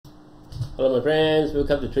Hello my friends,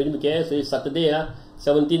 welcome to Trading KLSE. So it's Saturday,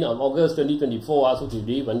 17th of August 2024. So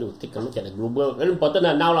today we want to take a look at the global. Very important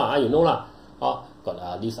now, you know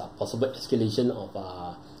got this possible escalation of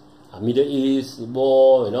Middle East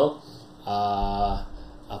war, you know,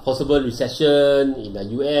 a possible recession in the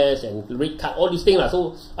US and rate cut, all these things.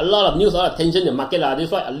 So a lot of news, a lot of tension in the market. That's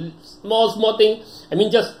why a small thing, I mean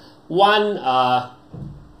just one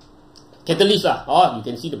catalyst, you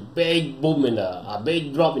can see the big boom in the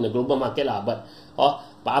big drop in the global market, but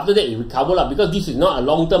after that it recover because this is not a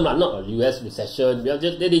long term, not a US recession. We are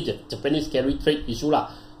just that is a Japanese carry trade issue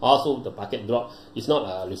Also the market drop. It's not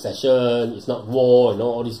a recession, it's not war, you know,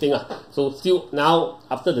 all these things So still now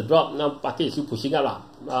after the drop, now market is still pushing up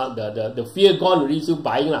the fear gone already, still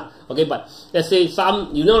buying Okay, but let's say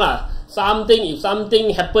some, you know if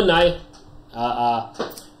something happen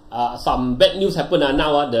some bad news happen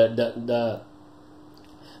now the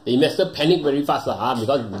investor panic very fast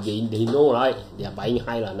because they know, right, they are buying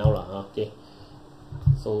high now okay,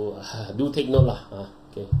 so do take note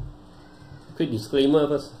okay. Quick disclaimer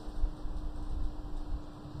first.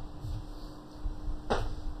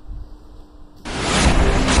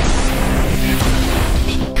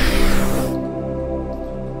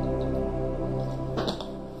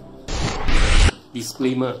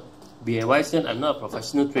 Disclaimer. Be advised that I'm not a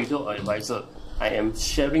professional trader or advisor. I am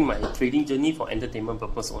sharing my trading journey for entertainment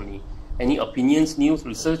purpose only. Any opinions, news,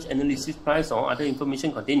 research, analysis, price or other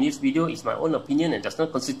information contained in this video is my own opinion and does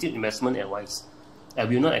not constitute investment advice. I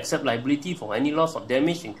will not accept liability for any loss or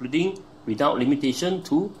damage, including, without limitation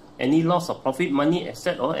to, any loss of profit, money,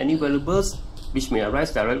 asset or any valuables which may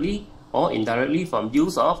arise directly or indirectly from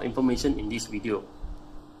use of information in this video.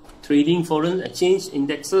 Trading foreign exchange,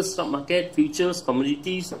 indexes, stock market, futures,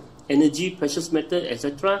 commodities, energy, precious metal,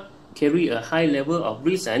 etc. carry a high level of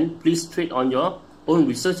risk and please trade on your own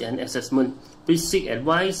research and assessment. Please seek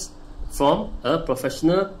advice from a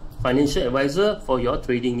professional financial advisor for your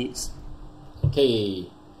trading needs. Okay,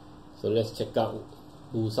 so let's check out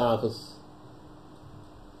BURSA first.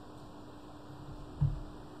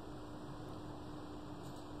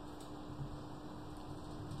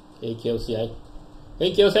 Okay, KLSE.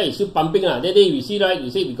 Okay, KLSE is still pumping. That day we see, right?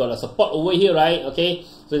 You see we got a support over here, right? Okay,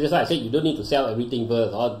 so that's why I said you don't need to sell everything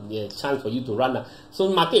first, there's a chance for you to run.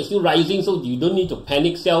 So market is still rising, so you don't need to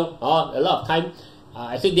panic sell. A lot of time,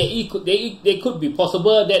 I said they could be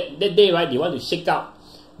possible that day, right? They want to shake out.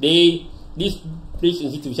 This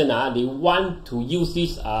institution, they want to use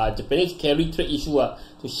this Japanese carry trade issue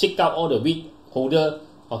to shake out all the weak holder,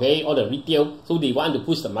 okay, all the retail. So they want to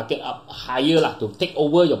push the market up higher to take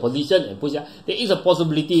over your position and push. There is a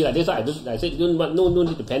possibility. That's why I said no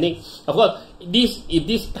need to panic. Of course, if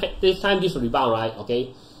this time this rebound, right?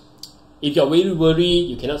 Okay, if you're very worried,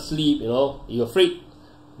 you cannot sleep, you know, you're afraid.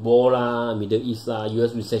 War, Middle East,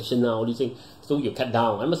 US recession, all these things. So you cut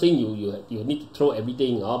down. I'm not saying you need to throw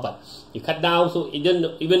everything, but you cut down. So even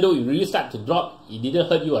though you really start to drop, it didn't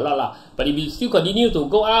hurt you a lot But if you still continue to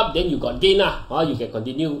go up, then you got gain you can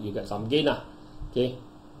continue, you get some gain Okay.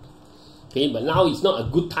 But now it's not a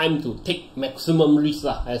good time to take maximum risk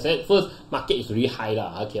As I said, first market is really high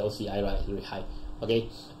KLSE right, really high. Okay,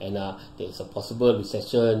 and there's a possible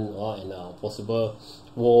recession and a possible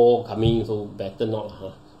war coming, so better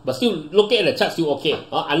not. But still, look at the chart, still okay.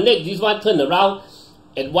 Unless this one turn around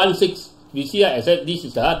at 1.6, we see I said this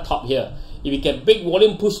is the top here. If you can big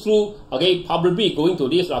volume push through, okay, probably going to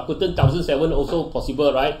this Rakuten 1007 also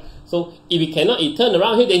possible, right? So if it cannot, it turn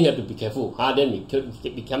around here, then you have to be careful. Then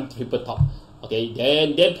it become triple top. Okay,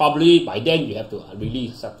 then probably by then you have to really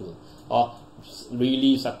start to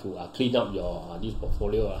clean up your this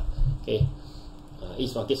portfolio. Okay,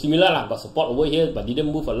 East market similar got support over here, but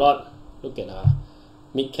didn't move a lot. Look at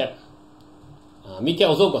mid cap. Mid cap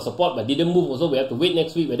also got support, but didn't move. Also, we have to wait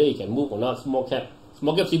next week whether it can move or not. Small cap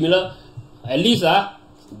similar. At least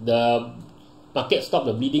the market stopped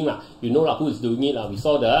the bleeding You know who is doing it We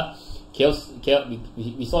saw the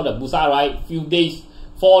we saw the BURSA, right? Few days,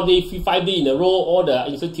 4 days, 5 days in a row. All the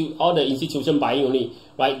institution buying only,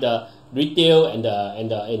 right? The retail and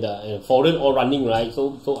the foreign all running, right?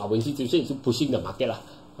 So our institution is pushing the market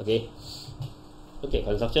Okay. Okay,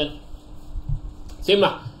 consumption same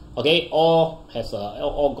Okay, all has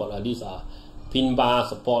all got this pin bar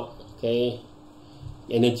support. Okay,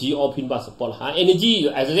 energy all pin bar support. Energy,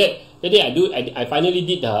 as I said that day, I finally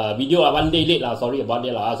did the video 1 day late sorry about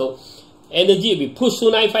that So energy will be pushed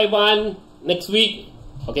to 951 next week.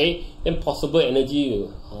 Okay, then possible energy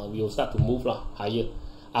will start to move higher.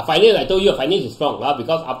 Finance, I told you, finance is strong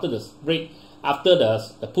because after the break, after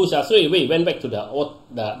the push, straight away it went back to the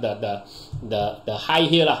high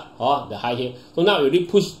here the high here. So now it already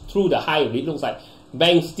pushed through the high. It looks like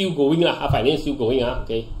Bank still going lah, finance still going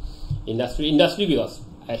okay. Industry because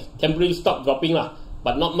temporary stop dropping lah,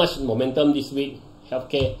 but not much momentum this week.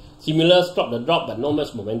 Healthcare similar, stop the drop, but not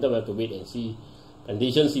much momentum. We have to wait and see.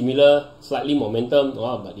 Plantation similar, slightly momentum,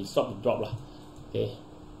 but it stopped the drop lah. Okay.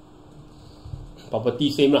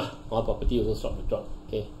 Property same lah. Property also stopped the drop.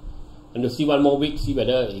 Okay. And to see one more week, see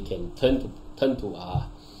whether it can turn to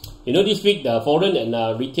you know, this week the foreign and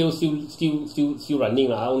retail still running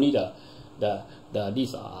lah. Only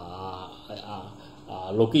these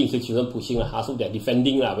local institutions pushing lah. So they're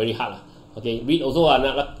defending lah very hard lah. Okay. REIT also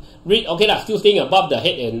REIT okay lah, still staying above the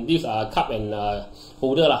head and this cup and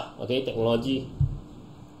holder lah. Okay. Technology.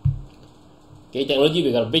 Okay, technology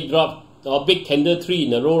we got a big drop, or big candle 3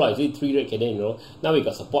 in a row, like 3 red candle in a row. Now we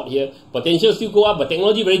got support here. Potential still go up, but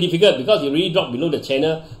technology very difficult because it really dropped below the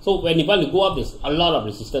channel. So when you want to go up, there's a lot of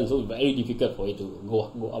resistance, so it's very difficult for it to go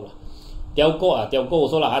up. Telco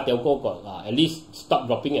also lah. Telco got at least stop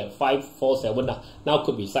dropping at 547 lah. Now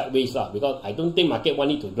could be sideways lah, because I don't think market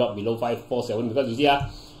want it to drop below 547 because you see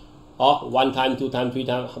 1 time, 2 time, 3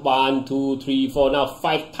 time, 1, 2, 3, 4, now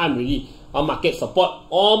 5 times already. Our market support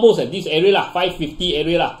almost at this area lah, 550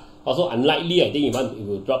 area lah. Also unlikely, I think it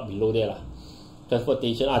will drop below there lah.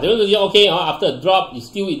 Transportation okay. After a drop, it's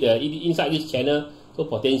still inside this channel, so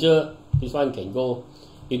potential this one can go.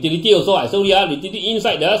 Utility also, I saw utility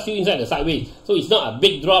still inside the sideways, so it's not a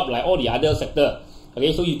big drop like all the other sector.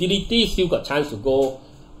 Okay, so utility still got chance to go.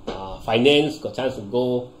 Finance got chance to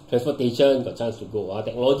go. Transportation got chance to go.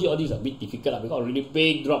 Technology, all these are a bit difficult lah, because really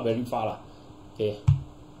big drop very far lah. Okay.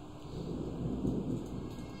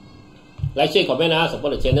 Like, share, comment,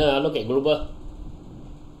 support the channel. Look at global.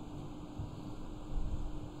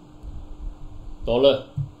 Dollar.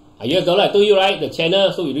 US dollar, I told you right, the channel,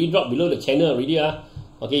 so we really dropped below the channel already.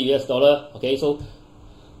 Okay, US dollar. Okay, so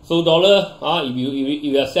dollar, if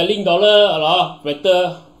you are selling dollar,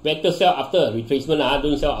 better sell after retracement,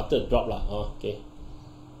 don't sell after the drop lah. Okay.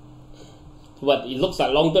 But it looks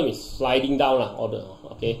like long term is sliding down lah.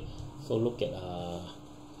 Okay. So look at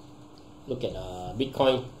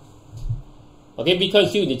Bitcoin. Okay, Bitcoin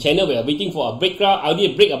still in the channel. We are waiting for a breakout.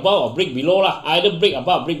 Either break above or break below lah. Either break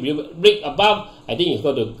above, break above. I think it's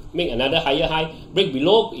going to make another higher high. Break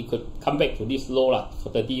below, it could come back to this low lah, for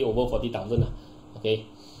over 40,000 lah. Okay,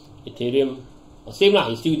 Ethereum same lah.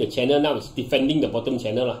 It's still in the channel now. It's defending the bottom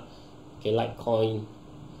channel lah. Okay, Litecoin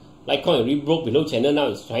already broke below channel now.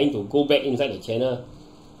 It's trying to go back inside the channel.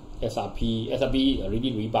 SRP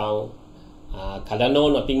already rebound.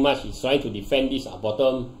 Cardano nothing much. It's trying to defend this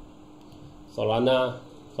bottom. Solana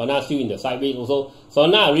still in the sideways also.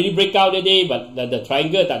 Solana already break out today, but the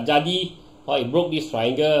triangle tak jadi. It broke this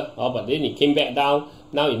triangle, but then it came back down.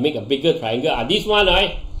 Now it make a bigger triangle. This one,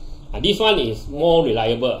 right? This one is more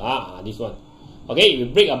reliable. This one. Okay, if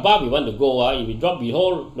we break above, we want to go. If we drop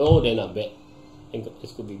below low, then bad.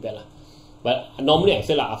 This could be bad lah. But normally I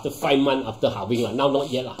say lah, after 5 months after halving lah. Now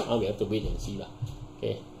not yet lah. Now we have to wait and see lah.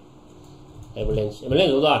 Okay. Avalanche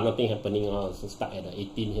also nothing happening. So stuck at the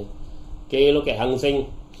 18 here. Okay, look at Hang Seng.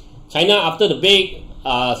 China after the big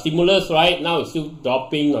stimulus, right? Now it's still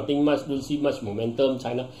dropping, nothing much, don't see much momentum.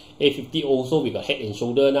 China A50 also, we got head and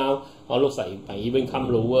shoulder now. Looks like it might even come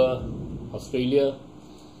lower. Australia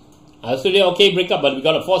okay, break up, but we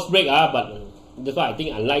got a forced break. But that's why I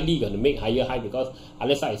think unlikely going to make higher high, because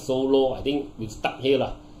unless it's so low, I think we stuck here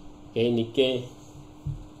lah. Okay,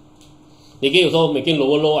 Nikkei also making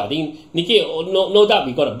lower low. I think Nikkei, no doubt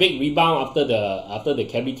we got a big rebound after the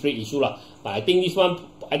carry trade issue lah. But I think this one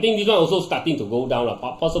also starting to go down lah.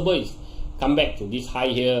 Possible is come back to this high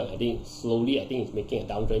here. I think slowly, I think it's making a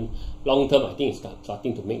downtrend. Long term, I think it's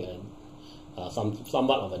starting to make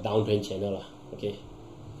somewhat of a downtrend channel lah. Okay.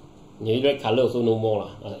 Red color also no more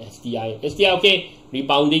lah. STI okay,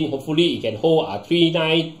 rebounding. Hopefully it can hold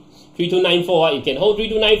 3294. It can hold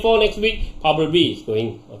 3294 next week. Probably it's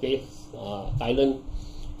going. Okay. Thailand,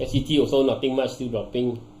 SET also nothing much, still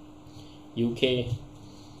dropping. UK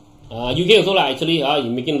also lah, actually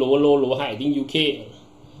making lower low, lower high. I think UK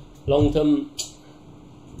long term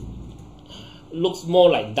looks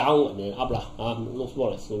more like down than up lah. Looks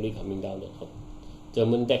more like slowly coming down.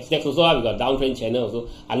 German DAX also we got downtrend channel also.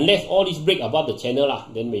 Unless all this break above the channel lah,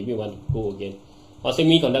 then maybe want to go again.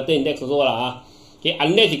 Semiconductor index also lah. Okay,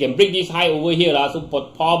 unless you can break this high over here lah, so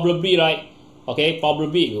probably right. Okay,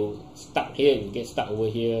 probably you stuck here, you get stuck over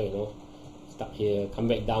here, stuck here, come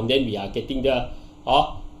back down, then we are getting the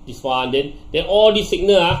this one, then all these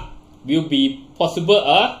signal will be possible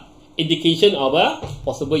indication of a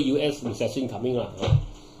possible US recession coming lah.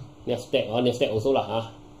 Nasdaq also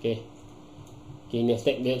lah. Okay,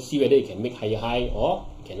 Nasdaq, let's see whether it can make higher high or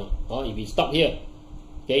cannot. If we stop here,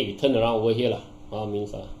 okay, we turn around over here lah.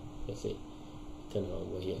 means let's say turn around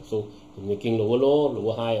over here. So it's making lower low,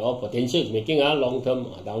 lower high, or potential is making a long term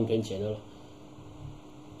downtrend channel.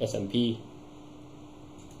 S&P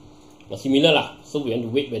similar lah. So we want to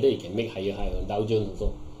wait whether it can make higher high on Dow Jones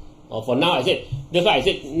also. For now, I said that's why I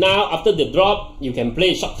said now after the drop you can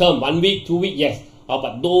play short term, 1 week, 2 week, yes.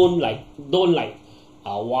 But don't like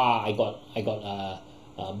wow, I got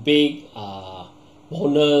a big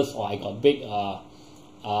bonus, or I got big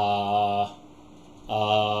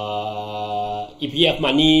EPF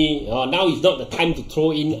money. Now is not the time to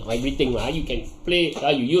throw in everything. You can play.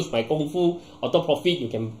 You use my kung fu auto profit. You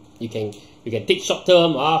can take short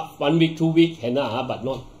term. 1 week, 2 week, and but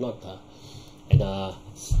not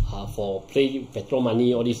for play petrol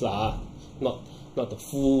money, all this not the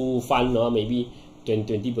full fund, maybe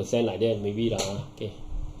 20% like that, maybe okay.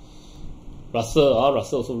 Russell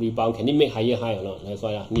also rebound. Can it make higher high or not? That's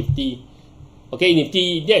why Nifty. Okay,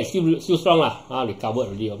 Nifty, yeah, still strong recovered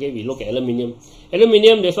already. Okay, we look at aluminium.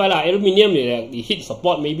 That's why aluminium it hit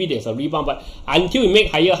support. Maybe there's a rebound, but until we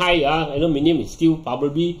make higher high, aluminium is still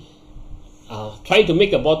probably trying to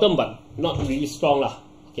make a bottom, but not really strong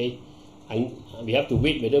Okay, and we have to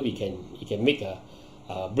wait whether it can make a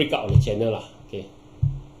breakout on the channel Okay,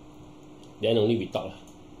 then only we talk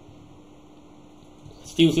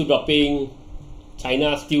Still dropping.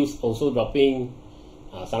 China still also dropping.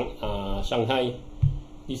 Shanghai,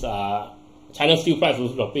 these are China steel price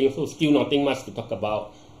also dropping, so still nothing much to talk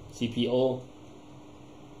about. CPO,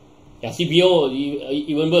 CPO,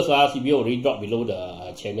 even worse, CPO already dropped below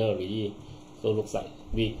the channel already, so looks like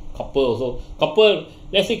copper also. Copper,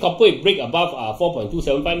 let's say copper it break above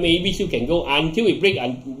 4.275, maybe still can go until it break,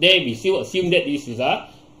 and there we still assume that this is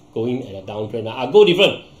going at a downtrend. Go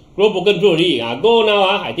different. Grow broken through already. Go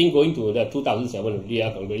now, I think going to the 2007 already.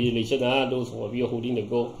 Congratulations, those of you holding the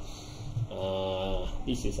gold.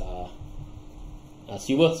 This is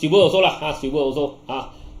silver. Silver also silver also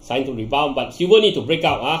sign to rebound, but silver need to break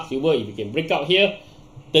out. Silver, if you can break out here,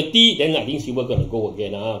 30, then I think silver gonna go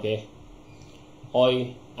again. Okay.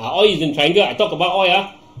 Oil. Oil is in triangle. I talk about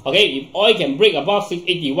oil. Okay, if oil can break above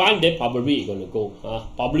 681, then probably it's going to go.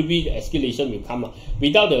 Probably the escalation will come.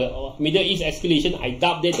 Without the Middle East escalation, I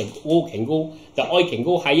doubt that the oil can go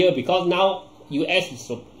higher, because now US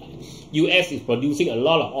is producing a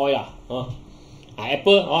lot of oil.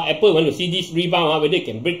 Apple want to see this rebound, whether it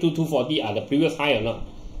can break to 240 the previous high or not.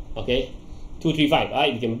 Okay, 235.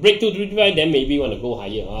 If you can break 235, then maybe want to go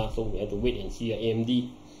higher. So we have to wait and see. AMD.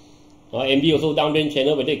 AMD also downtrend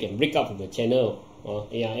channel, whether it can break up from the channel.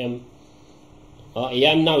 ARM.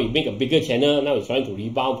 ARM now we make a bigger channel. Now it's trying to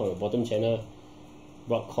rebound from the bottom channel.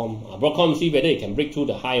 Broadcom, see whether it can break through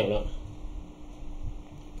the high or not.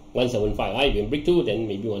 175. If you can break through, then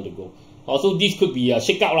maybe want to go. Also, this could be a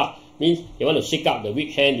shakeout Means they want to shake out the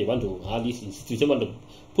weak hand. They want to this institution want to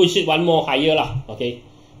push it one more higher Okay,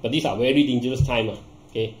 but these are very dangerous time.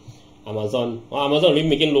 Okay, Amazon already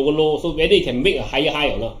making lower low. So whether it can make a higher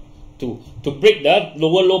high or not. To break the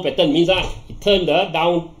lower low pattern means it turn the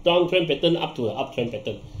downtrend pattern up to the uptrend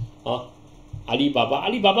pattern.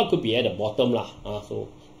 Alibaba could be at the bottom so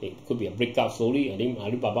it could be a breakout slowly. I think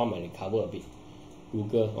Alibaba might recover a bit.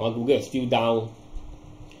 Google is still down.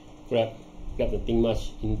 Grab the thing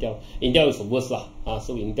much. Intel is the worst so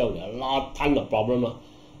Intel there are ton of problem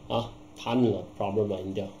Intel ton of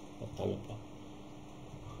problem.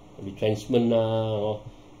 Retrenchment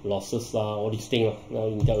losses all these things now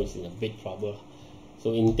Intel is in a big trouble.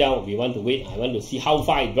 So Intel we want to wait. I want to see how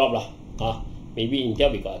far it drop maybe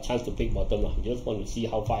Intel we got a chance to pick bottom just want to see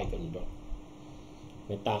how far it can drop.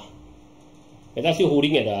 Meta still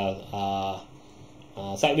holding at the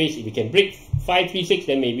sideways. If we can break 536,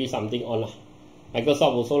 then maybe something on Microsoft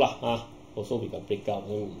also also we can break out.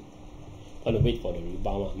 Want to wait for the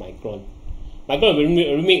rebound. Micron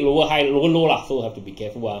will make lower high, lower low so have to be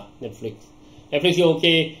careful. Netflix still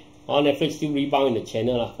okay. Netflix still rebound in the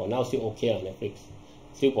channel for now, still okay. Netflix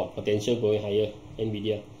still got potential going higher.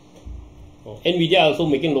 NVIDIA also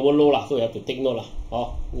making lower low so you have to take note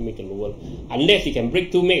make a lower, unless it can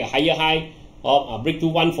break to make a higher high or break to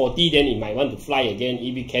 140, then it might want to fly again.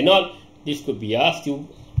 If it cannot, this could be still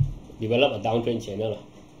develop a downtrend channel.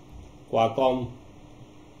 Qualcomm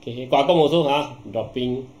also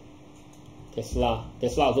dropping. Tesla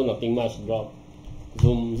also nothing much drop.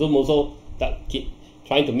 Zoom also keep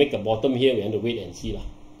trying to make a bottom here. We have to wait and see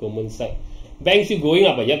Goldman Sachs. Banks still going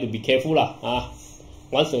up, but you have to be careful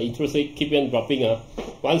once the interest rate keep on dropping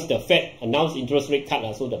once the Fed announce interest rate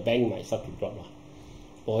cut so the bank might start to drop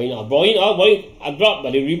Boeing a drop,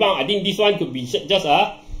 but the rebound. I think this one could be just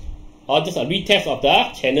a retest of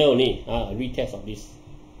the channel only. A retest of this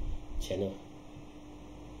channel.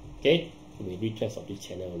 Okay, we retest of this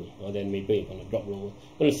channel only, or then maybe it's gonna drop lower.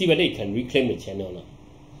 We'll see whether it can reclaim the channel or not.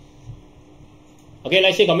 Okay,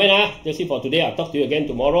 like, share, comment, just see for today. I'll talk to you again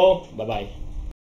tomorrow. Bye bye.